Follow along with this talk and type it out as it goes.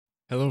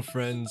Hello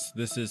friends,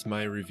 this is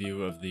my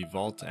review of the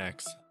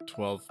VaultX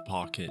 12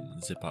 pocket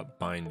zip-up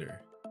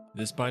binder.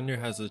 This binder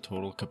has a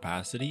total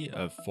capacity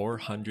of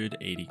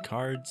 480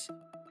 cards,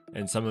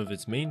 and some of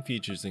its main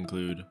features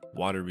include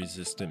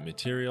water-resistant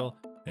material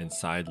and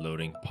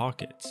side-loading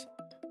pockets.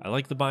 I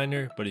like the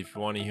binder, but if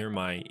you want to hear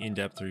my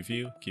in-depth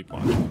review, keep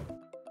watching.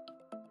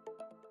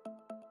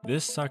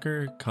 This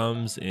sucker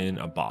comes in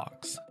a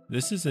box.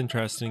 This is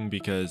interesting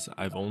because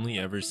I've only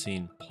ever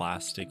seen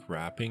plastic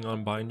wrapping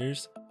on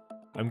binders.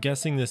 I'm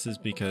guessing this is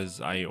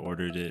because I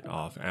ordered it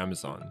off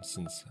Amazon,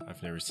 since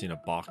I've never seen a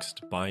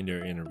boxed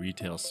binder in a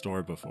retail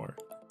store before.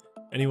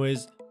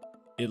 Anyways,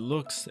 it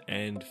looks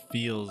and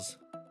feels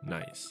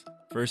nice.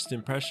 First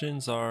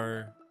impressions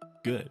are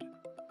good.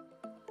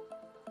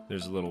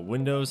 There's a little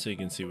window so you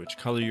can see which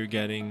color you're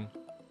getting.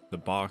 The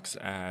box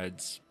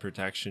adds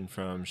protection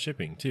from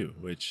shipping too,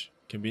 which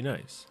can be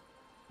nice.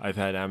 I've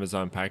had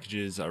Amazon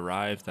packages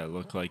arrive that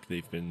look like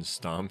they've been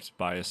stomped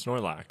by a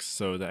Snorlax,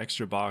 so the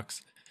extra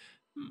box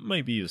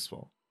might be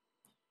useful.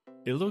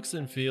 It looks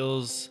and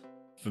feels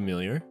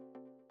familiar,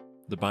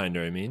 the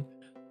binder I mean,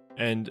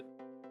 and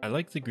I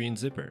like the green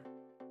zipper.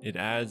 It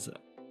adds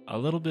a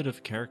little bit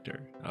of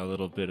character, a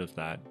little bit of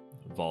that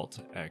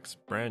VaultX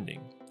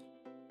branding.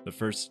 The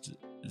first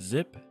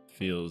zip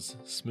feels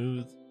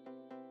smooth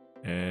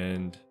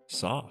and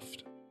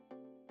soft.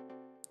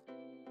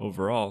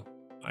 Overall,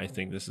 I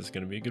think this is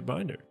going to be a good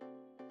binder.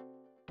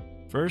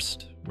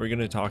 First, we're going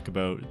to talk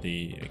about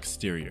the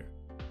exterior.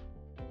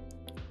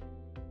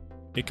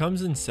 It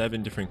comes in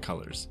 7 different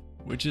colors,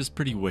 which is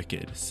pretty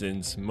wicked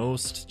since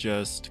most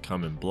just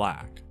come in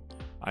black.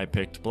 I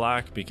picked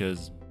black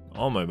because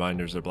all my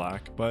binders are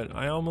black, but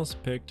I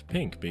almost picked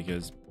pink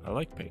because I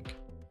like pink.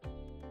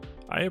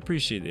 I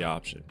appreciate the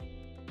option.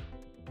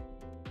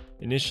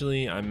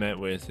 Initially, I met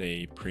with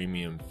a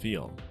premium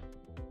feel.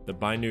 The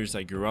binders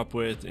I grew up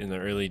with in the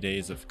early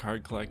days of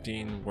card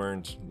collecting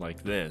weren't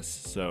like this,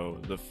 so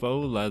the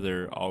faux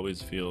leather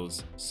always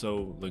feels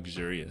so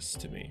luxurious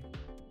to me.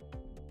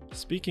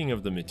 Speaking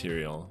of the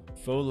material,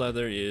 faux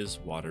leather is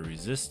water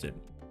resistant.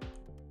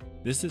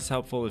 This is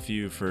helpful if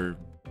you, for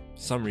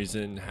some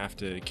reason, have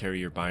to carry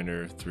your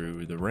binder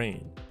through the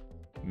rain.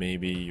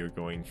 Maybe you're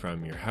going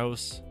from your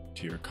house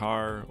to your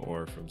car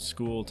or from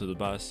school to the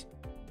bus.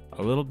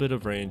 A little bit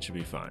of rain should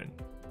be fine.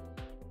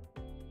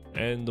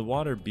 And the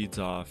water beads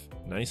off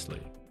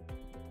nicely.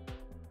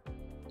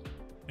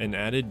 An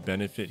added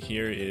benefit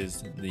here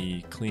is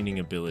the cleaning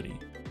ability.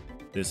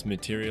 This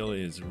material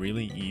is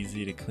really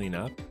easy to clean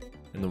up,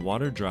 and the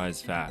water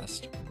dries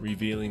fast,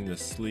 revealing the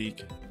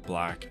sleek,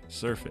 black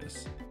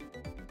surface.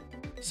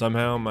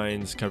 Somehow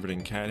mine's covered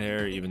in cat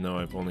hair even though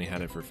I've only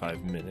had it for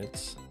 5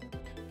 minutes.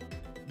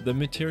 The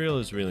material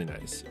is really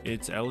nice.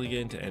 It's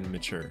elegant and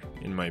mature,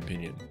 in my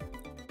opinion.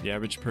 The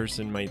average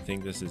person might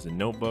think this is a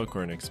notebook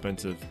or an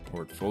expensive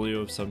portfolio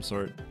of some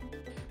sort,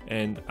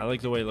 and I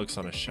like the way it looks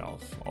on a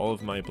shelf. All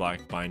of my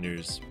black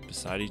binders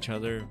beside each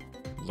other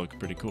look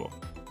pretty cool.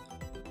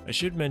 I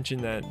should mention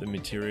that the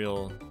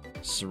material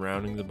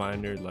surrounding the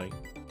binder,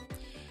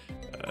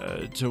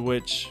 to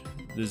which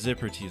the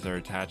zipper teeth are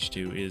attached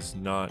to, is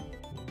not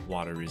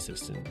water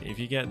resistant. If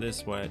you get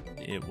this wet,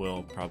 it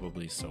will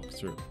probably soak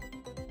through.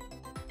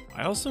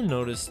 I also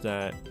noticed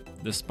that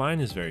the spine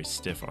is very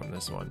stiff on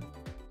this one.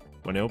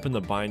 When I open the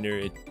binder,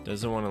 it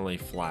doesn't want to lay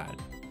flat.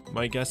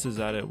 My guess is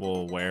that it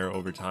will wear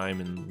over time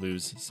and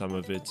lose some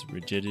of its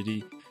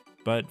rigidity,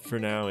 but for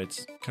now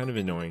it's kind of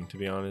annoying, to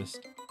be honest.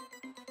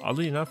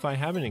 Oddly enough, I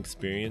haven't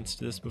experienced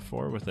this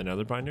before with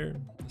another binder.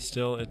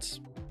 Still, it's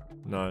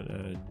not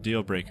a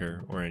deal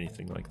breaker or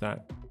anything like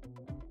that.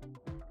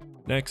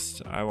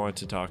 Next, I want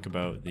to talk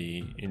about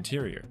the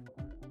interior.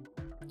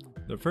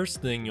 The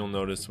first thing you'll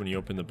notice when you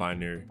open the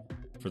binder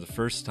for the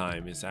first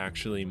time is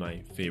actually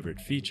my favorite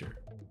feature.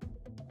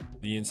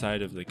 The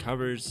inside of the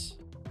covers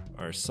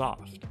are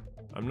soft.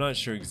 I'm not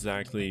sure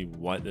exactly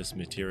what this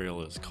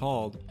material is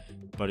called,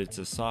 but it's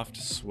a soft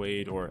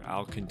suede or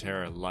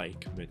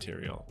Alcantara-like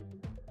material.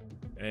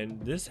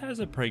 And this has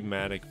a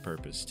pragmatic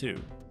purpose too.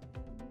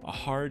 A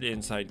hard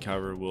inside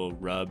cover will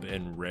rub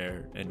and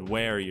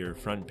wear your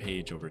front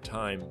page over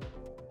time,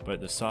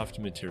 but the soft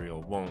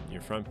material won't.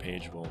 Your front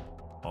page will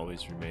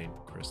always remain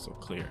crystal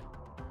clear.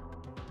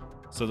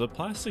 So the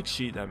plastic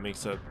sheet that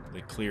makes up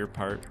the clear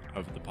part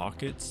of the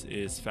pockets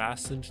is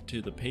fastened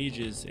to the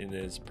pages in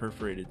this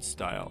perforated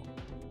style,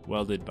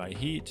 welded by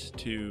heat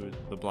to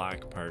the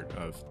black part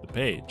of the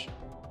page.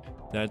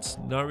 That's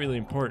not really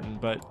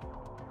important, but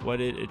what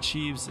it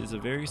achieves is a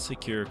very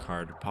secure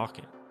card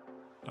pocket.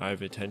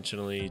 I've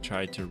intentionally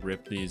tried to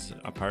rip these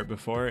apart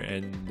before,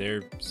 and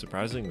they're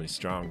surprisingly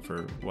strong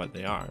for what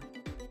they are.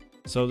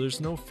 So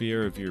there's no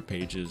fear of your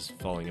pages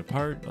falling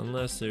apart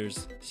unless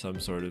there's some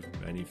sort of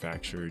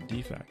manufacturer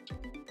defect.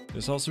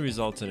 This also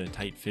results in a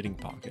tight fitting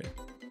pocket.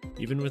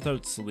 Even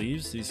without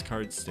sleeves, these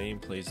cards stay in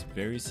place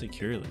very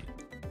securely.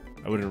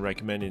 I wouldn't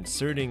recommend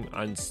inserting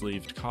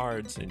unsleeved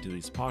cards into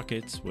these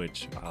pockets,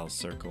 which I'll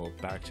circle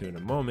back to in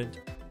a moment,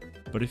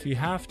 but if you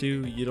have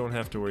to, you don't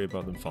have to worry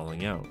about them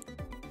falling out.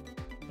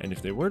 And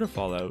if they were to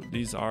fall out,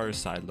 these are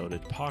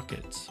side-loaded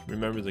pockets.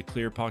 Remember the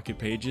clear pocket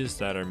pages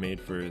that are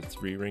made for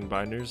 3-ring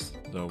binders,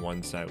 the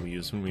ones that we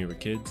used when we were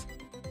kids?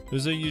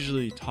 Those are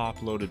usually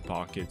top-loaded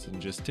pockets,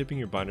 and just tipping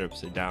your binder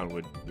upside down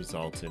would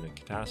result in a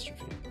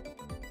catastrophe.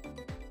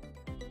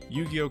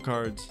 Yu-Gi-Oh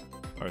cards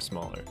are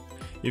smaller.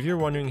 If you're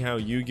wondering how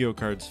Yu-Gi-Oh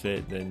cards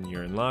fit, then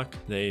you're in luck.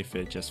 They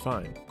fit just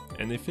fine,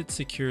 and they fit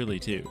securely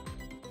too.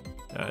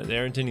 They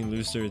aren't any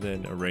looser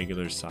than a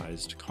regular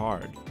sized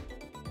card.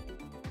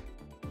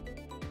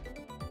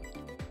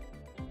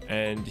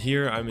 And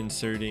here I'm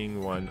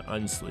inserting one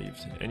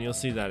unsleeved, and you'll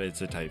see that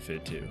it's a tight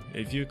fit too.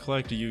 If you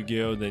collect a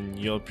Yu-Gi-Oh, then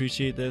you'll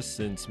appreciate this,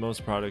 since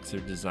most products are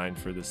designed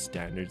for the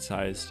standard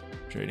sized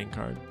trading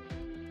card.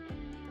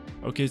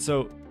 Okay,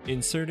 so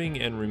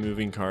inserting and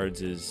removing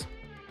cards is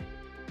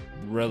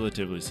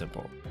relatively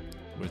simple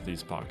with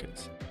these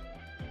pockets.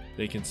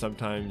 They can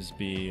sometimes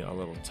be a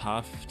little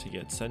tough to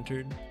get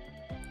centered,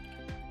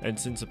 and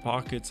since the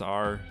pockets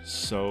are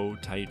so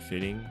tight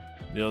fitting,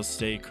 they'll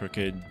stay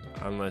crooked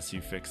unless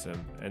you fix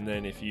them. And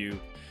then if you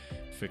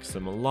fix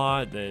them a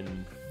lot,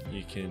 then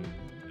you can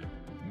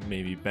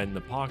maybe bend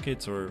the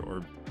pockets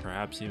or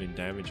perhaps even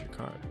damage your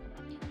card.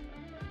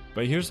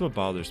 But here's what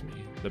bothers me.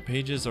 The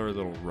pages are a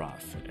little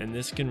rough, and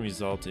this can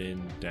result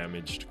in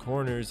damaged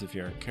corners if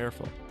you aren't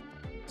careful.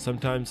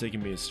 Sometimes they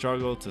can be a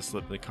struggle to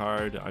slip the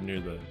card under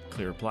the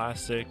clear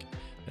plastic,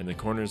 and the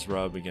corners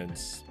rub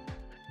against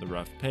the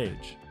rough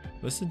page.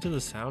 Listen to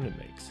the sound it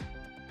makes.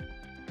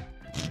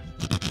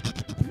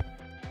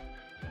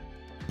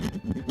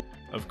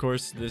 Of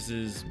course, this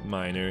is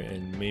minor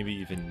and maybe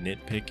even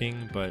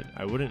nitpicking, but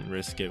I wouldn't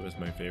risk it with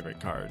my favorite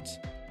cards.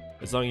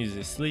 As long as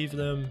you sleeve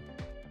them,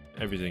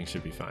 everything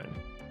should be fine.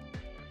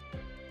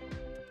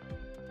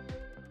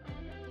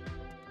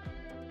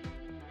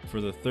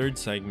 For the third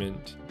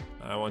segment,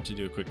 I want to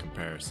do a quick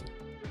comparison.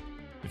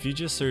 If you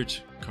just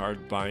search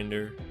card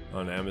binder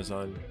on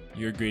Amazon,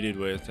 you're greeted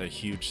with a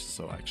huge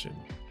selection.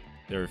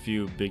 There are a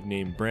few big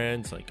name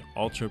brands like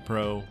Ultra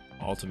Pro,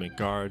 Ultimate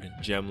Guard,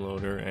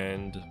 Gemloader,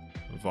 and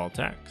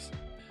VaultX.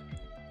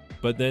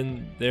 But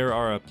then there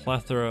are a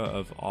plethora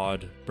of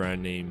odd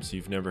brand names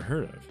you've never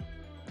heard of.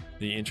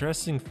 The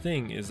interesting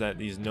thing is that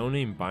these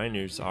no-name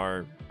binders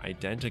are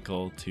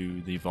identical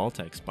to the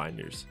VaultX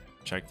binders.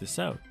 Check this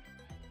out.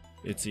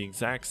 It's the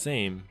exact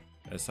same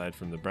aside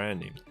from the brand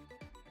name.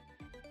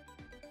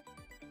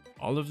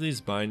 All of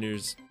these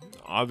binders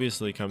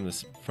obviously come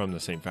from the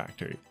same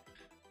factory.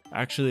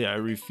 Actually, I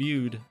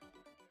reviewed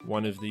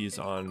one of these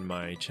on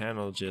my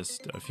channel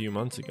just a few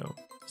months ago.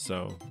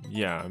 So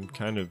yeah, I'm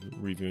kind of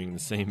reviewing the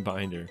same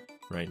binder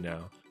right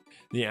now.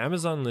 The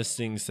Amazon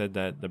listing said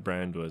that the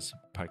brand was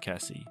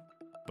Pakesi,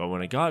 but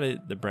when I got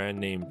it, the brand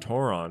name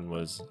Toron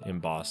was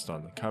embossed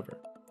on the cover.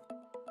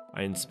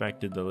 I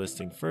inspected the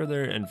listing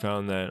further and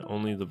found that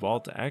only the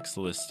VaultX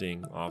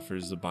listing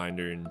offers the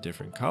binder in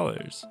different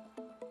colors.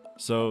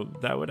 So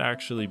that would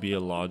actually be a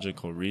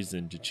logical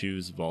reason to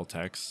choose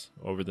VaultX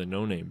over the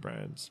no-name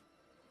brands.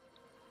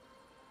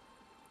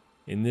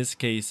 In this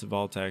case,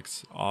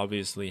 VaultX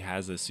obviously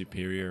has a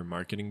superior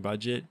marketing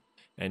budget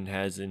and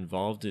has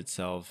involved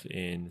itself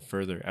in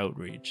further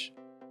outreach.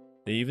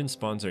 They even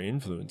sponsor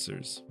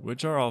influencers,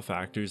 which are all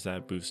factors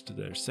that boost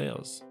their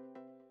sales.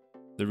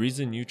 The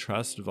reason you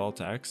trust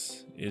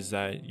VaultX is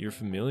that you're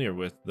familiar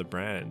with the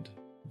brand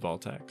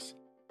VaultX.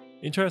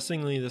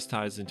 Interestingly, this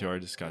ties into our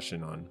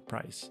discussion on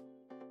price.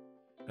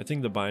 I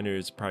think the binder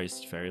is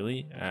priced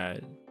fairly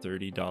at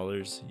 $30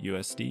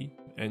 USD,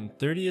 and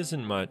 30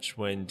 isn't much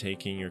when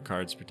taking your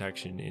card's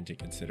protection into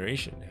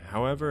consideration.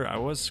 However, I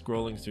was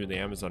scrolling through the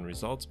Amazon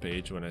results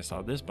page when I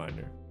saw this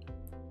binder.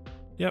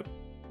 Yep,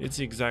 it's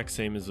the exact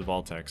same as the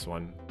VaultX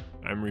one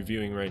I'm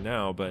reviewing right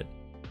now, but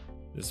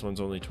this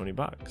one's only 20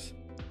 bucks.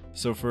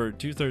 So for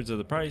 2/3 of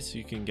the price,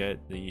 you can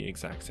get the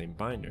exact same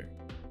binder.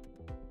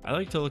 I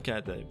like to look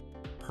at the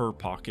per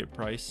pocket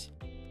price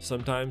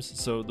sometimes.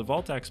 So the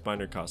VaultX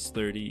binder costs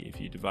 30. If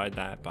you divide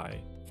that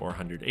by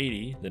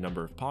 480, the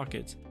number of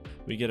pockets,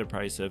 we get a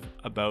price of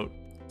about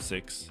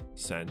 6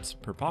 cents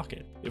per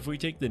pocket. If we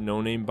take the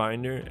no-name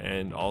binder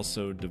and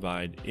also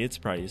divide its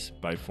price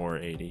by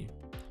 480,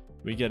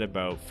 we get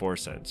about 4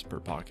 cents per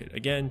pocket.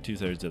 Again,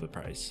 2/3 of the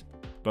price.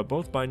 But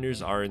both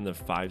binders are in the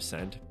 5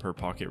 cent per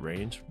pocket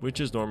range, which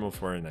is normal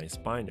for a nice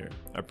binder.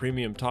 A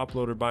premium top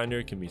loader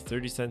binder can be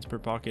 30 cents per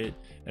pocket,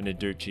 and a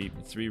dirt cheap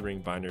 3-ring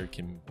binder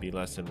can be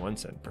less than 1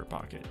 cent per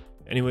pocket.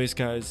 Anyways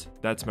guys,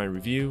 that's my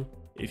review.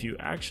 If you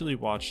actually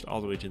watched all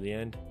the way to the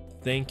end,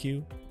 thank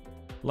you.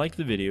 Like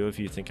the video if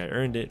you think I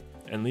earned it,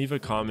 and leave a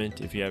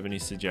comment if you have any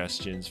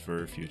suggestions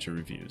for future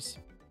reviews.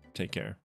 Take care.